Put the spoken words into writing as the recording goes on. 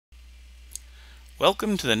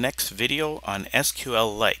Welcome to the next video on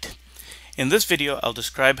SQLite. In this video I'll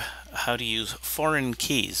describe how to use foreign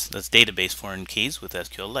keys, that's database foreign keys with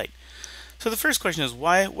SQLite. So the first question is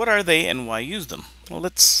what are they and why use them? Well,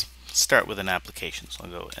 let's start with an application. So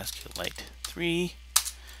I'll go SQLite 3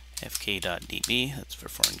 fk.db, that's for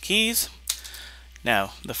foreign keys.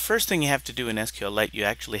 Now the first thing you have to do in SQLite, you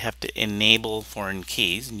actually have to enable foreign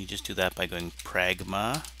keys, and you just do that by going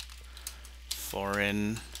pragma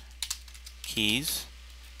foreign keys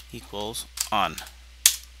equals on.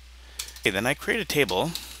 Okay, then I create a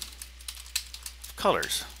table of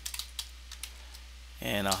colors,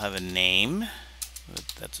 and I'll have a name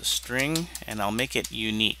that's a string, and I'll make it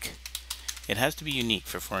unique. It has to be unique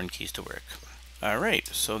for foreign keys to work. Alright,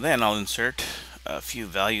 so then I'll insert a few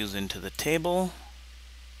values into the table.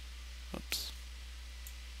 Oops.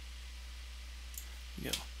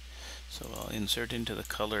 Go. So I'll insert into the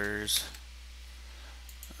colors.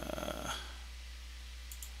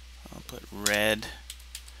 I'll put red,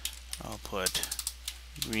 I'll put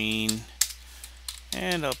green,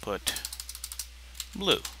 and I'll put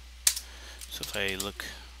blue. So if I look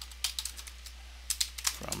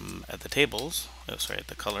at the tables, at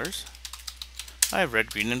the colors, I have red,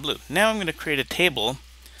 green, and blue. Now I'm going to create a table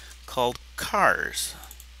called cars,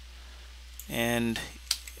 and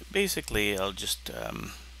basically I'll just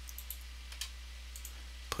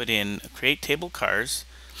put in create table cars,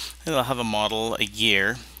 and I'll have a model, a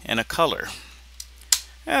year, and a color.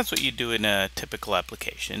 That's what you do in a typical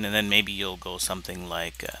application, and then maybe you'll go something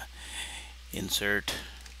like insert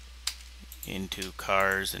into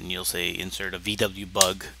cars, and you'll say insert a VW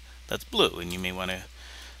Bug that's blue, and you may want to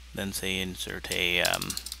then say insert a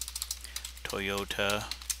Toyota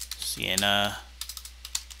Sienna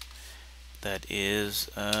that is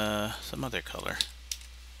some other color.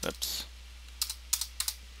 Oops.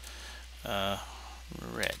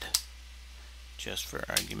 Red, just for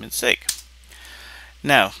argument's sake.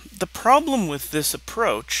 Now, the problem with this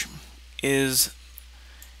approach is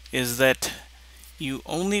that you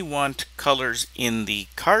only want colors in the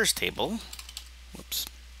cars table. Whoops.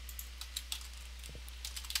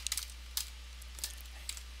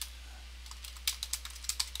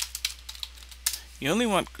 You only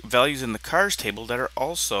want values in the cars table that are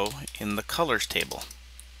also in the colors table,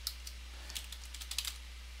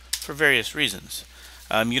 for various reasons.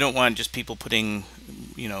 You don't want just people putting,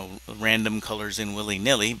 random colors in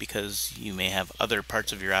willy-nilly, because you may have other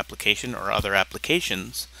parts of your application or other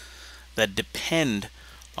applications that depend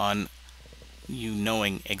on you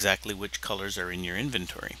knowing exactly which colors are in your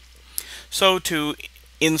inventory. So to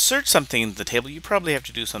insert something into the table, you probably have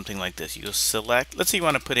to do something like this. You go select, let's say you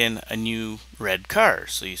want to put in a new red car.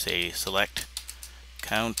 So you say select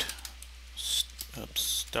count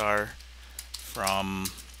star from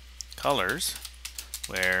colors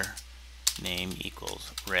where name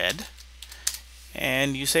equals red,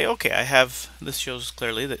 and you say okay, this shows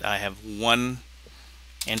clearly that I have one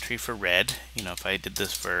entry for red. If I did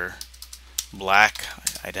this for black,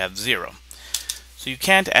 I'd have 0. So you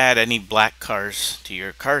can't add any black cars to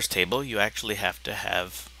your cars table. You actually have to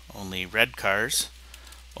have only red cars,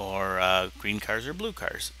 or green cars, or blue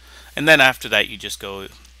cars. And then after that you just go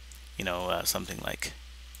something like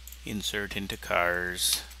insert into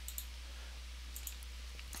cars,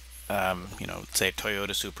 say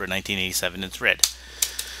Toyota Supra 1987, it's red.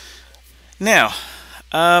 Now,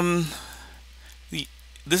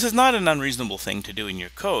 this is not an unreasonable thing to do in your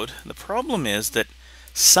code. The problem is that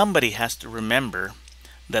somebody has to remember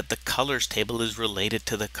that the colors table is related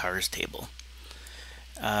to the cars table.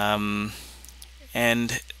 And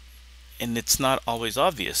it's not always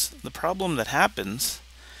obvious. The problem that happens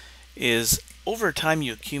is over time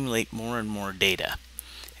you accumulate more and more data.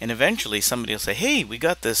 And eventually somebody will say, hey, we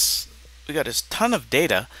got this ton of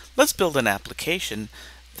data. Let's build an application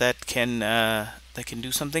that can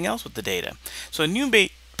do something else with the data. So a new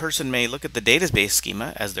person may look at the database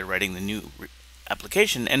schema as they're writing the new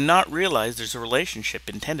application and not realize there's a relationship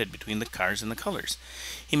intended between the cars and the colors.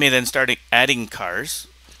 He may then start adding cars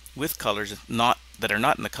with colors that are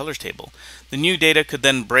not in the colors table. The new data could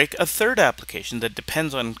then break a third application that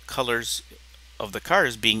depends on colors of the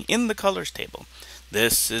cars being in the colors table.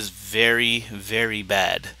 This is very, very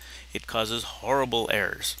bad. It causes horrible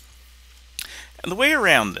errors. And the way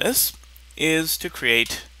around this is to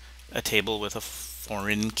create a table with a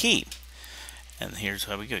foreign key. And here's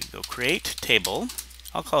how we go. You go create table.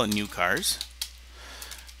 I'll call it new cars.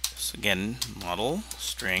 So again, model,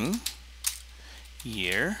 string,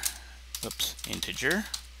 year, integer,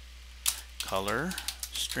 color,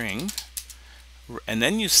 string, and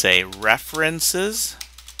then you say references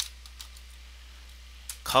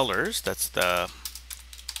colors, that's the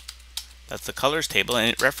That's the colors table, and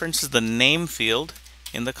it references the name field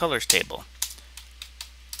in the colors table.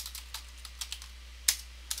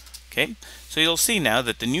 Okay, so you'll see now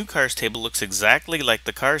that the new cars table looks exactly like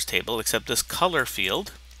the cars table, except this color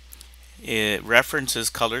field, it references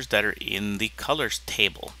colors that are in the colors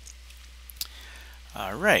table.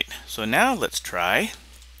 Alright, so now let's try.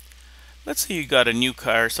 Let's say you got a new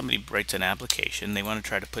car, somebody writes an application, they want to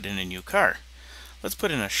try to put in a new car. Let's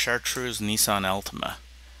put in a Chartreuse Nissan Altima.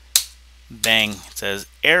 Bang, it says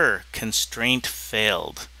error, constraint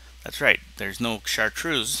failed. That's right, there's no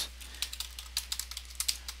Chartreuse.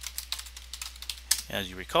 As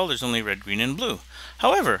you recall, there's only red, green, and blue.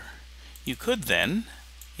 However, you could then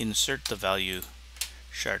insert the value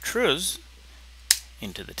Chartreuse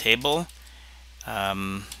into the table,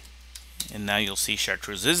 and now you'll see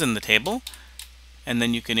Chartreuse is in the table, and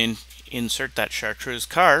then you can insert that Chartreuse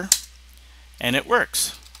car, and it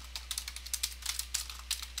works.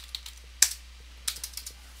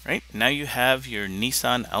 Right, now you have your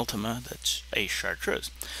Nissan Altima that's a Chartreuse.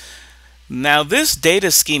 Now this data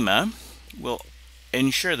schema will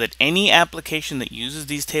ensure that any application that uses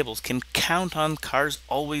these tables can count on cars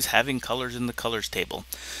always having colors in the colors table.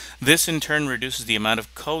 This in turn reduces the amount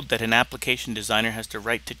of code that an application designer has to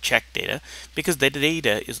write to check data, because the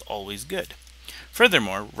data is always good.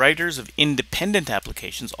 Furthermore, writers of independent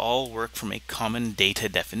applications all work from a common data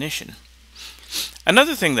definition.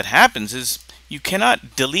 Another thing that happens is you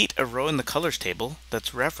cannot delete a row in the colors table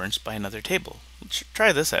that's referenced by another table. Let's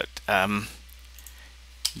try this out.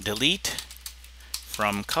 Delete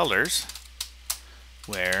from colors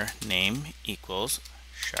where name equals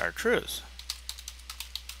Chartreuse.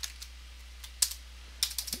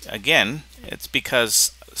 Again, it's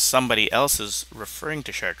because somebody else is referring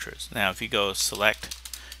to Chartreuse. Now if you go select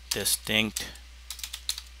distinct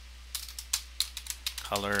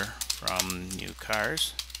color from new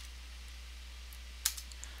cars,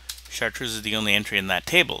 Chartreuse is the only entry in that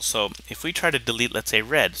table. So if we try to delete, let's say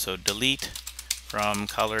red, so delete from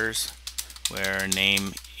colors where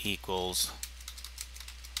name equals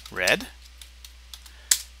red,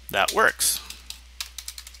 that works.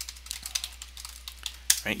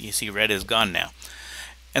 Right, you see red is gone now.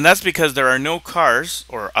 And that's because there are no cars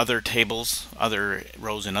or other tables, other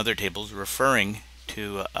rows in other tables referring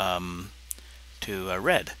to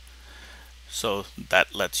red. So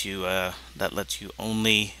that lets you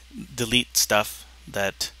only delete stuff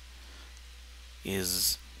that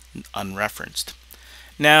is unreferenced.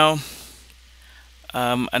 Now,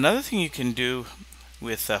 another thing you can do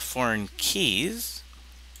with foreign keys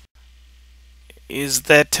is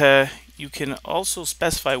that you can also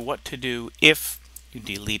specify what to do if you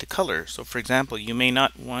delete a color. So for example, you may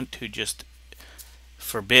not want to just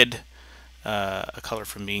forbid a color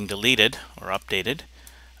from being deleted or updated.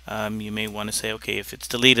 You may want to say, okay, if it's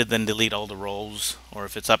deleted, then delete all the rows, or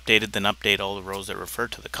if it's updated, then update all the rows that refer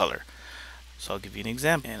to the color. So I'll give you an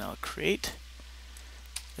example, and I'll create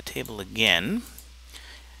the table again.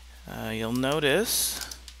 You'll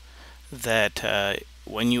notice that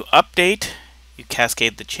when you update, you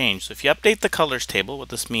cascade the change. So if you update the colors table, what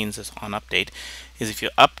this means is on update, is if you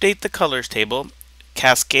update the colors table,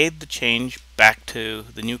 cascade the change back to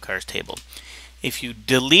the new cars table. If you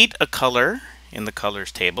delete a color in the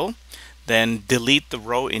colors table, then delete the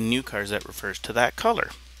row in new cars that refers to that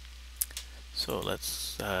color. So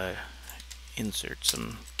let's insert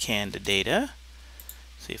some canned data.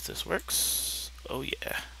 See if this works. Oh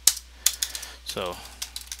yeah. So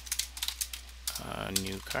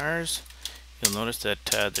new cars. You'll notice that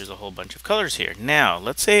there's a whole bunch of colors here. Now,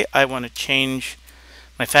 let's say I want to change.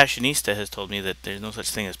 My fashionista has told me that there's no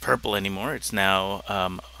such thing as purple anymore. It's now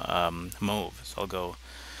mauve.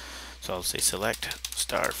 So I'll say select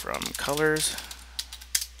star from colors,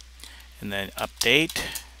 and then update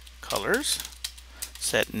colors.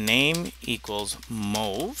 Set name equals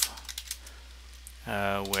mauve,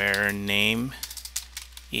 where name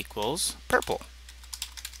equals purple.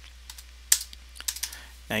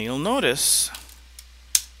 Now you'll notice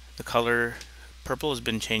the color purple has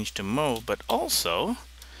been changed to mauve, but also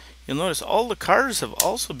you'll notice all the cars have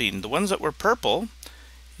also been, the ones that were purple,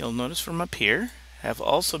 you'll notice from up here, have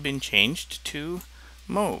also been changed to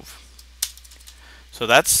mauve. So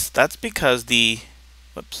that's because the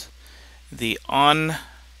on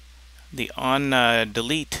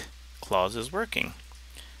delete clause is working.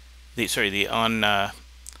 The on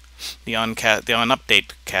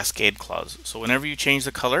update cascade clause. So whenever you change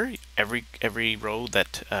the color, every row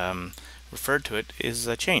that referred to it is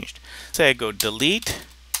changed. Say I go delete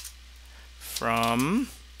from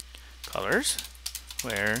colors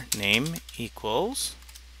where name equals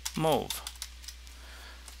mauve.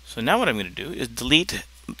 So now what I'm going to do is delete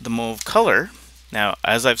the mauve color, now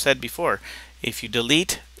as I've said before, if you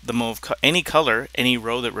delete the mauve any color, any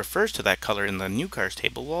row that refers to that color in the new cars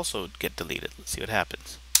table will also get deleted. Let's see what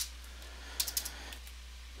happens.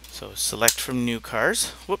 So select from new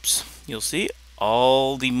cars. Whoops, you'll see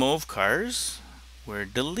all the mauve cars were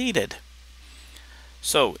deleted.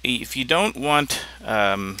 So if you don't want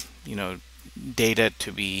data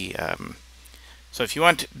to be so if you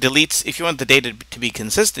want the data to be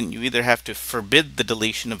consistent, you either have to forbid the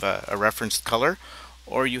deletion of a referenced color,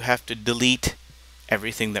 or you have to delete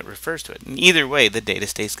everything that refers to it. And either way, the data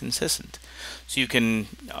stays consistent. So you can,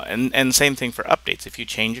 and same thing for updates. If you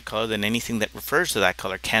change a color, then anything that refers to that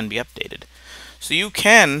color can be updated. So you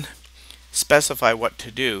can specify what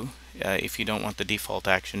to do if you don't want the default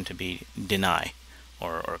action to be deny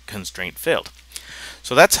or constraint failed.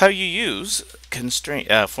 So that's how you use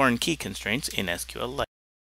foreign key constraints in SQLite.